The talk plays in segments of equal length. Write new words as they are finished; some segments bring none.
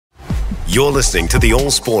You're listening to the All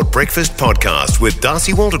Sport Breakfast Podcast with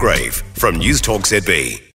Darcy Waldegrave from News Talk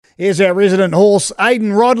ZB. Here's our resident horse,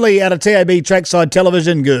 Aidan Rodley, out of TAB Trackside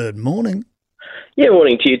Television. Good morning. Yeah,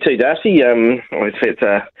 morning to you too, Darcy. Obviously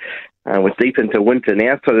we're deep into winter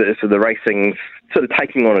now, so the racing's sort of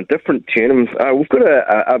taking on a different turn. We've got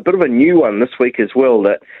a bit of a new one this week as well.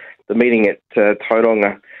 That the meeting at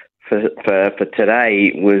Tauranga for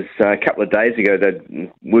today was a couple of days ago. They'd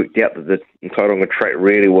worked out that the Tauranga track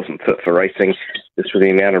really wasn't fit for racing, just with the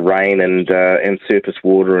amount of rain and surface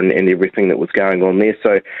water and everything that was going on there.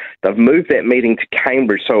 So they've moved that meeting to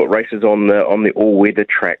Cambridge, so it races on the all-weather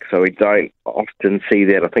track. So we don't often see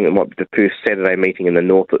that. I think it might be the first Saturday meeting in the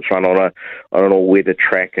north that's run on an all-weather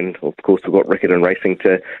track, and of course we've got Riccarton Racing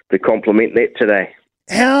to complement that today.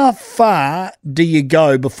 How far do you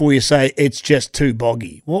go before you say it's just too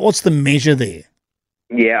boggy? What's the measure there?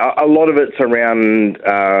 Yeah, a lot of it's around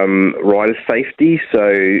rider safety.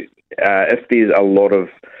 So if there's a lot of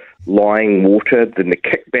lying water, then the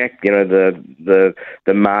kickback,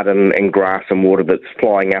 the mud and grass and water that's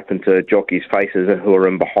flying up into jockeys' faces who are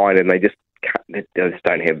in behind, and they just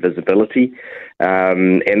don't have visibility.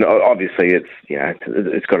 And obviously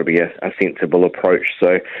it's got to be a sensible approach.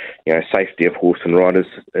 So, safety of horse and riders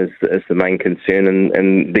is the main concern,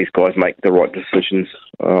 and these guys make the right decisions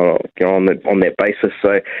on that basis.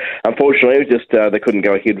 So unfortunately, they couldn't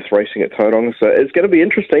go ahead with racing at Tauranga. So it's going to be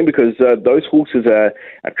interesting because those horses are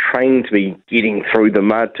trained to be getting through the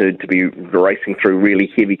mud, to be racing through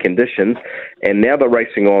really heavy conditions, and now they're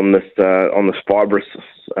racing on this fibrous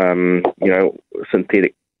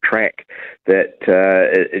synthetic track that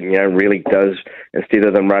really does, instead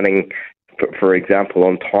of them running, for example,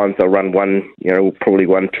 on times they'll run probably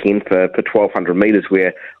 110 for 1,200 metres,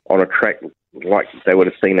 where on a track like they would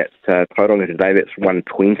have seen at Tauranga today, that's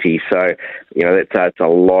 120. So that's a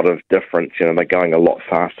lot of difference. They're going a lot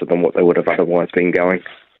faster than what they would have otherwise been going.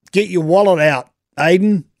 Get your wallet out,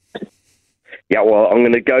 Aidan. Yeah, well, I'm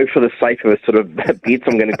going to go for the sake of a sort of bets.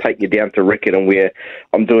 I'm going to take you down to Riccarton, where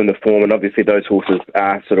I'm doing the form, and obviously those horses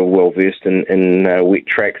are sort of well-versed in wet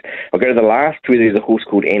tracks. I'll go to the last, where there's a horse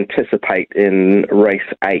called Anticipate in race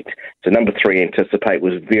 8. So number 3, Anticipate,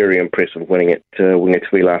 was very impressive winning it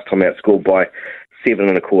last time, outscored by 7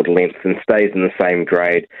 1/4 lengths, and stays in the same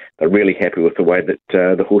grade. They're really happy with the way that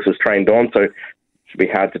the horse is trained on, so should be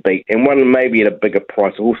hard to beat. And one maybe at a bigger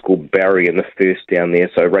price, a horse called Barry in the first down there.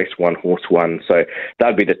 So race 1, horse 1. So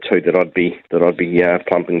that'd be the two that I'd be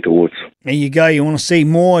plumping towards. There you go. You want to see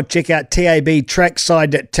more? Check out TAB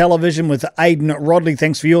Trackside Television with Aidan Rodley.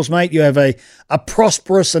 Thanks for yours, mate. You have a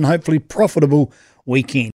prosperous and hopefully profitable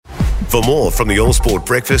weekend. For more from the All Sport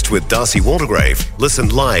Breakfast with Darcy Waldegrave, listen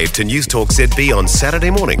live to News Talk ZB on Saturday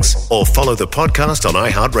mornings or follow the podcast on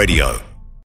iHeartRadio.